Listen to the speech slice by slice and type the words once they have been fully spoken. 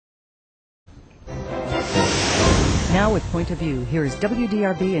Now with Point of View, here is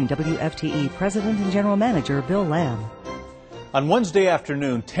WDRB and WFTE President and General Manager Bill Lamb. On Wednesday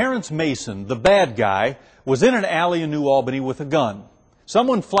afternoon, Terrence Mason, the bad guy, was in an alley in New Albany with a gun.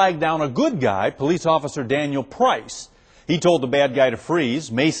 Someone flagged down a good guy, police officer Daniel Price. He told the bad guy to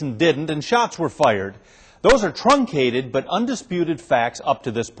freeze. Mason didn't, and shots were fired. Those are truncated but undisputed facts up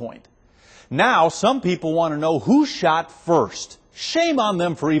to this point. Now, some people want to know who shot first. Shame on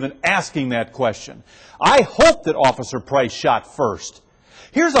them for even asking that question. I hope that Officer Price shot first.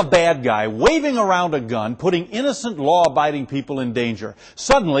 Here's a bad guy waving around a gun, putting innocent, law-abiding people in danger.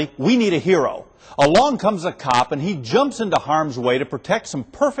 Suddenly, we need a hero. Along comes a cop, and he jumps into harm's way to protect some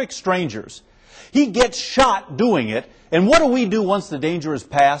perfect strangers. He gets shot doing it, and what do we do once the danger is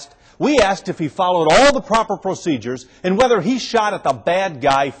past? We asked if he followed all the proper procedures and whether he shot at the bad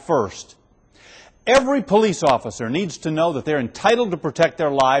guy first. Every police officer needs to know that they're entitled to protect their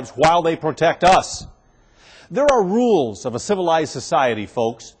lives while they protect us. There are rules of a civilized society,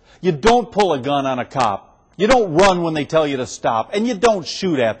 folks. You don't pull a gun on a cop. You don't run when they tell you to stop, and you don't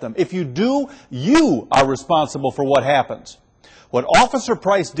shoot at them. If you do, you are responsible for what happens. What Officer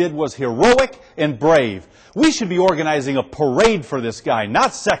Price did was heroic and brave. We should be organizing a parade for this guy,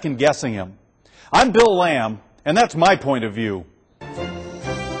 not second-guessing him. I'm Bill Lamb, and that's my point of view.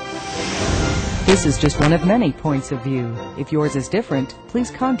 This is just one of many points of view. If yours is different, please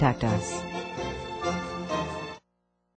contact us.